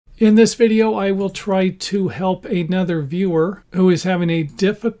In this video, I will try to help another viewer who is having a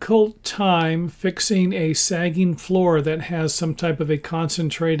difficult time fixing a sagging floor that has some type of a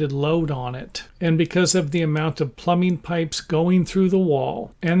concentrated load on it. And because of the amount of plumbing pipes going through the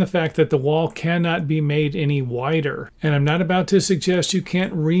wall and the fact that the wall cannot be made any wider. And I'm not about to suggest you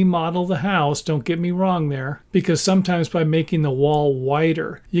can't remodel the house, don't get me wrong there, because sometimes by making the wall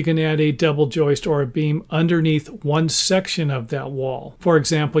wider, you can add a double joist or a beam underneath one section of that wall. For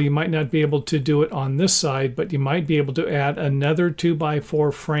example, you might not be able to do it on this side, but you might be able to add another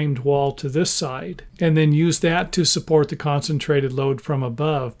 2x4 framed wall to this side and then use that to support the concentrated load from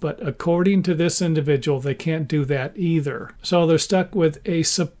above. But according to this individual, they can't do that either. So they're stuck with a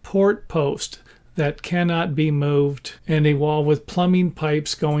support post that cannot be moved and a wall with plumbing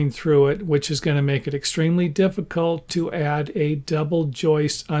pipes going through it, which is going to make it extremely difficult to add a double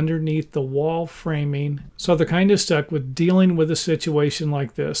joist underneath the wall framing. So they're kind of stuck with dealing with a situation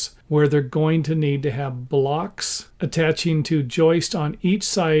like this, where they're going to need to have blocks attaching to joist on each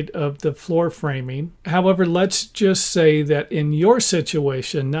side of the floor framing. However, let's just say that in your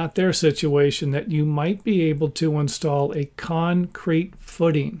situation, not their situation, that you might be able to install a concrete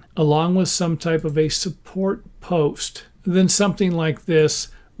footing along with some type of a support post. Then something like this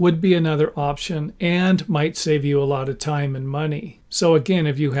would be another option and might save you a lot of time and money. So again,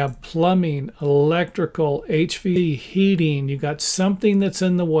 if you have plumbing, electrical, HVAC, heating, you got something that's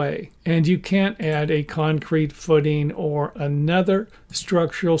in the way and you can't add a concrete footing or another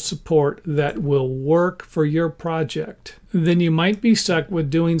structural support that will work for your project, then you might be stuck with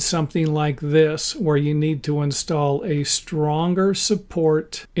doing something like this, where you need to install a stronger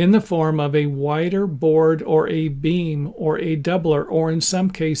support in the form of a wider board or a beam or a doubler, or in some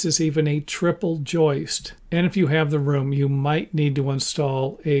cases even a triple joist. And if you have the room, you might need to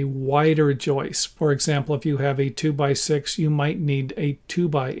install a wider joist. For example, if you have a 2x6, you might need a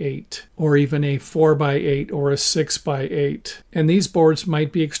 2x8 or even a 4x8 or a 6x8. And these boards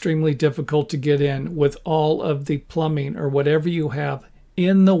might be extremely difficult to get in with all of the plumbing or whatever you have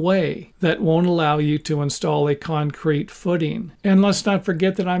in the way that won't allow you to install a concrete footing. And let's not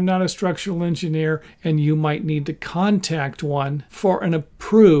forget that I'm not a structural engineer, and you might need to contact one for an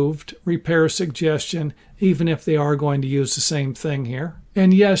approved repair suggestion, even if they are going to use the same thing here.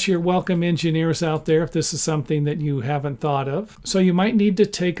 And yes, you're welcome, engineers out there, if this is something that you haven't thought of. So you might need to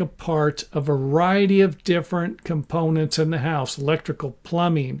take apart a variety of different components in the house: electrical,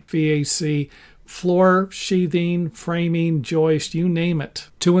 plumbing, HVAC, floor sheathing, framing, joist, you name it,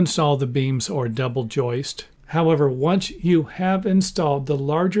 to install the beams or double joist. However, once you have installed the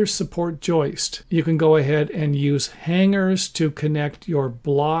larger support joist, you can go ahead and use hangers to connect your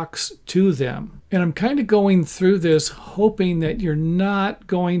blocks to them. And I'm kind of going through this hoping that you're not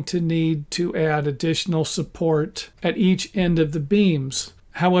going to need to add additional support at each end of the beams.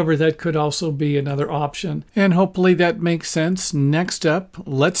 However, that could also be another option, and hopefully that makes sense. Next up,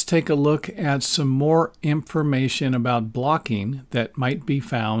 let's take a look at some more information about blocking that might be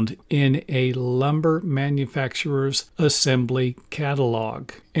found in a lumber manufacturer's assembly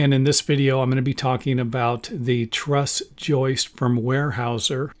catalog. And in this video, I'm going to be talking about the truss joist from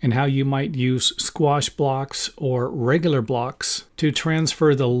Weyerhaeuser and how you might use squash blocks or regular blocks to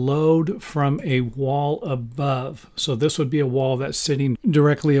transfer the load from a wall above. So this would be a wall that's sitting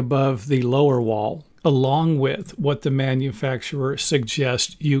directly above the lower wall, along with what the manufacturer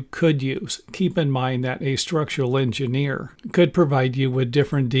suggests you could use. Keep in mind that a structural engineer could provide you with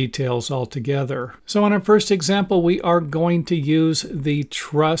different details altogether. So in our first example, we are going to use the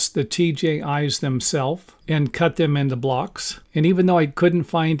truss, the TJIs themselves, and cut them into blocks. And even though I couldn't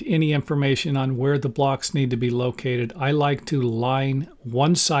find any information on where the blocks need to be located, I like to line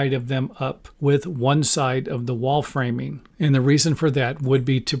one side of them up with one side of the wall framing. And the reason for that would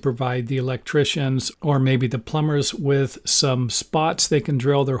be to provide the electricians or maybe the plumbers with some spots they can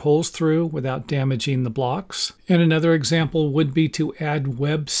drill their holes through without damaging the blocks. And another example would be to add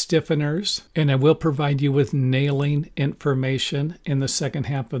web stiffeners. And I will provide you with nailing information in the second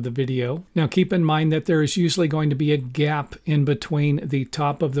half of the video. Now keep in mind that there is usually going to be a gap in between the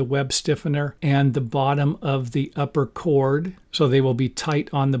top of the web stiffener and the bottom of the upper cord. So they will be tight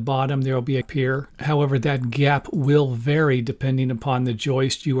on the bottom, there will be a pier. However, that gap will vary depending upon the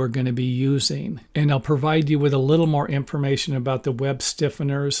joist you are going to be using. And I'll provide you with a little more information about the web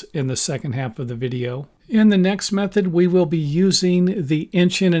stiffeners in the second half of the video. In the next method, we will be using the 1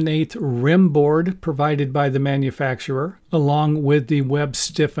 1/8" rim board provided by the manufacturer, along with the web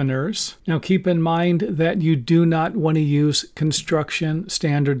stiffeners. Now keep in mind that you do not want to use construction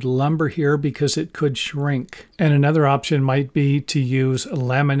standard lumber here because it could shrink. And another option might be to use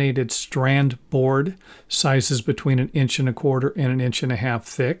laminated strand board, sizes between 1¼ and 1½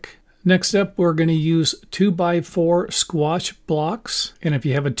 thick. Next up, we're going to use 2x4 squash blocks. And if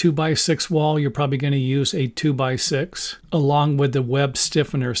you have a 2x6 wall, you're probably going to use a 2x6 along with the web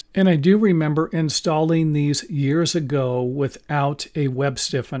stiffeners. And I do remember installing these years ago without a web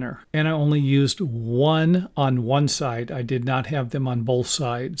stiffener. And I only used one on one side. I did not have them on both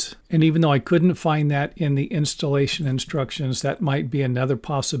sides. And even though I couldn't find that in the installation instructions, that might be another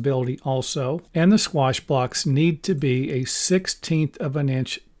possibility also. And the squash blocks need to be a 1/16 of an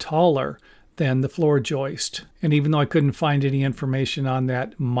inch taller than the floor joist. And even though I couldn't find any information on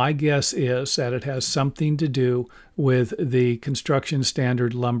that, my guess is that it has something to do with the construction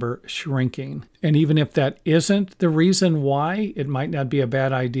standard lumber shrinking. And even if that isn't the reason why, it might not be a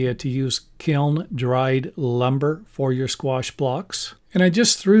bad idea to use kiln dried lumber for your squash blocks. And I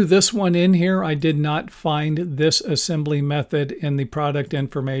just threw this one in here. I did not find this assembly method in the product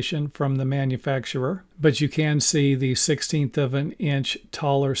information from the manufacturer, but you can see the 1/16 of an inch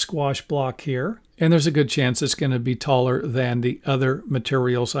taller squash block here. And there's a good chance it's going to be taller than the other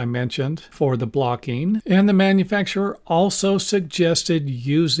materials I mentioned for the blocking. And the manufacturer also suggested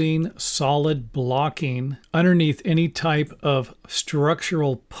using solid blocking underneath any type of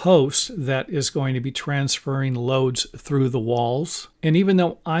structural post that is going to be transferring loads through the walls. And even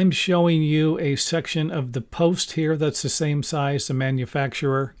though I'm showing you a section of the post here that's the same size, the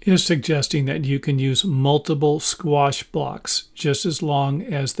manufacturer is suggesting that you can use multiple squash blocks just as long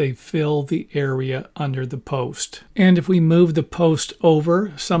as they fill the area under the post. And if we move the post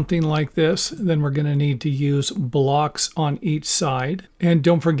over something like this, then we're going to need to use blocks on each side. And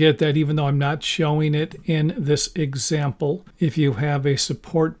don't forget that even though I'm not showing it in this example, if you have a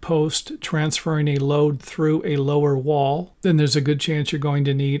support post transferring a load through a lower wall, then there's a good chance you're going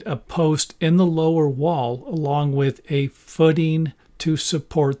to need a post in the lower wall along with a footing to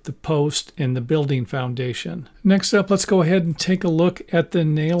support the post in the building foundation. Next up, let's go ahead and take a look at the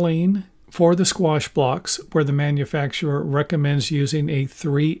nailing for the squash blocks, where the manufacturer recommends using a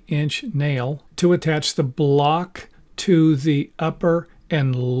 3-inch nail to attach the block to the upper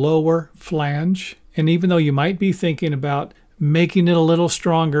and lower flange. And even though you might be thinking about making it a little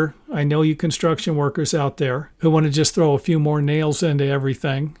stronger, I know you construction workers out there who want to just throw a few more nails into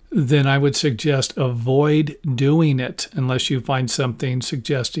everything, then I would suggest avoid doing it unless you find something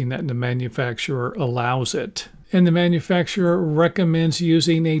suggesting that the manufacturer allows it. And the manufacturer recommends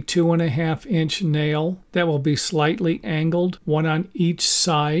using a 2½ inch nail that will be slightly angled, one on each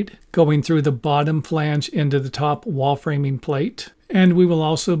side, going through the bottom flange into the top wall framing plate. And we will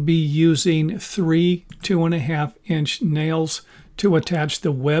also be using 3 2½ inch nails to attach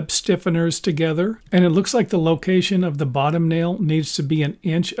the web stiffeners together. And it looks like the location of the bottom nail needs to be 1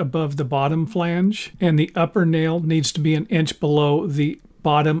 inch above the bottom flange, and the upper nail needs to be 1 inch below the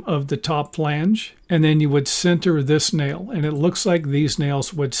bottom of the top flange. And then you would center this nail, and it looks like these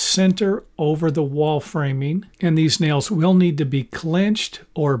nails would center over the wall framing, and these nails will need to be clenched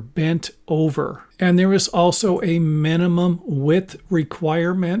or bent over. And there is also a minimum width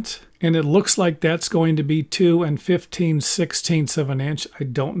requirement, and it looks like that's going to be 2 15/16 of an inch. I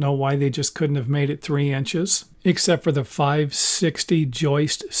don't know why they just couldn't have made it 3 inches, except for the 560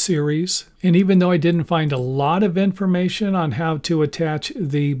 joist series. And even though I didn't find a lot of information on how to attach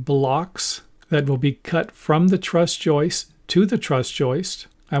the blocks that will be cut from the truss joist to the truss joist,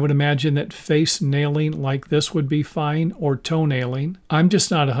 I would imagine that face nailing like this would be fine, or toe nailing. I'm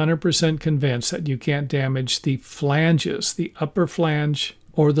just not 100% convinced that you can't damage the flanges, the upper flange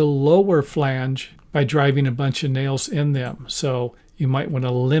or the lower flange, by driving a bunch of nails in them. So you might want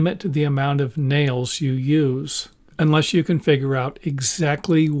to limit the amount of nails you use, unless you can figure out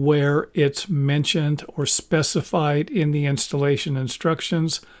exactly where it's mentioned or specified in the installation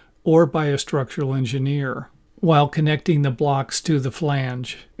instructions or by a structural engineer, while connecting the blocks to the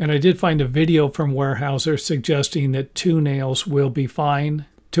flange. And I did find a video from Weyerhaeuser suggesting that 2 nails will be fine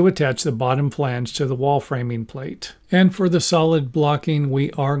to attach the bottom flange to the wall framing plate. And for the solid blocking,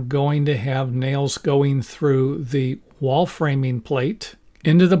 we are going to have nails going through the wall framing plate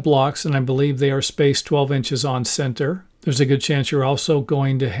into the blocks, and I believe they are spaced 12 inches on center. There's a good chance you're also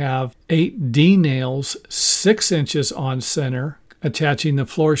going to have 8 D nails 6 inches on center, attaching the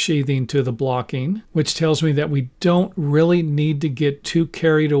floor sheathing to the blocking, which tells me that we don't really need to get too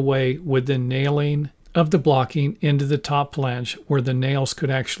carried away with the nailing of the blocking into the top flange where the nails could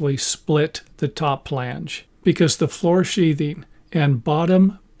actually split the top flange, because the floor sheathing and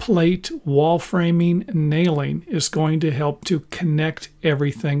bottom plate wall framing nailing is going to help to connect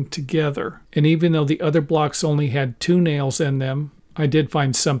everything together. And even though the other blocks only had 2 nails in them, I did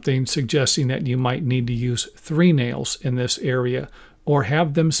find something suggesting that you might need to use 3 nails in this area, or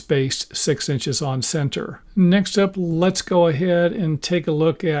have them spaced 6 inches on center. Next up, let's go ahead and take a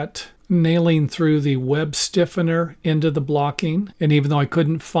look at nailing through the web stiffener into the blocking. And even though I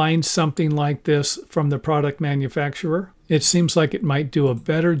couldn't find something like this from the product manufacturer, it seems like it might do a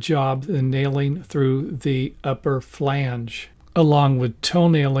better job than nailing through the upper flange, along with toe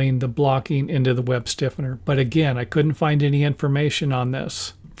nailing the blocking into the web stiffener. But again, I couldn't find any information on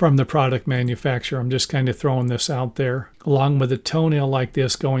this from the product manufacturer. I'm just kind of throwing this out there, along with a toenail like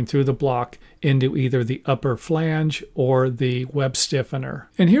this going through the block into either the upper flange or the web stiffener.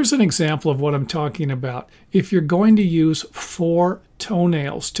 And here's an example of what I'm talking about. If you're going to use 4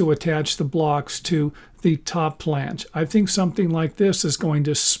 toenails to attach the blocks to the top flange, I think something like this is going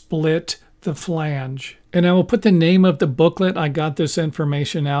to split the flange. And I will put the name of the booklet I got this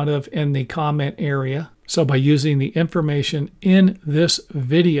information out of in the comment area. So by using the information in this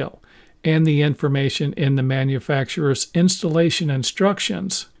video and the information in the manufacturer's installation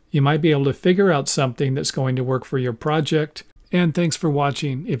instructions, you might be able to figure out something that's going to work for your project. And thanks for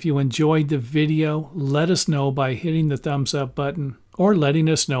watching. If you enjoyed the video, let us know by hitting the thumbs up button or letting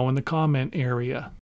us know in the comment area.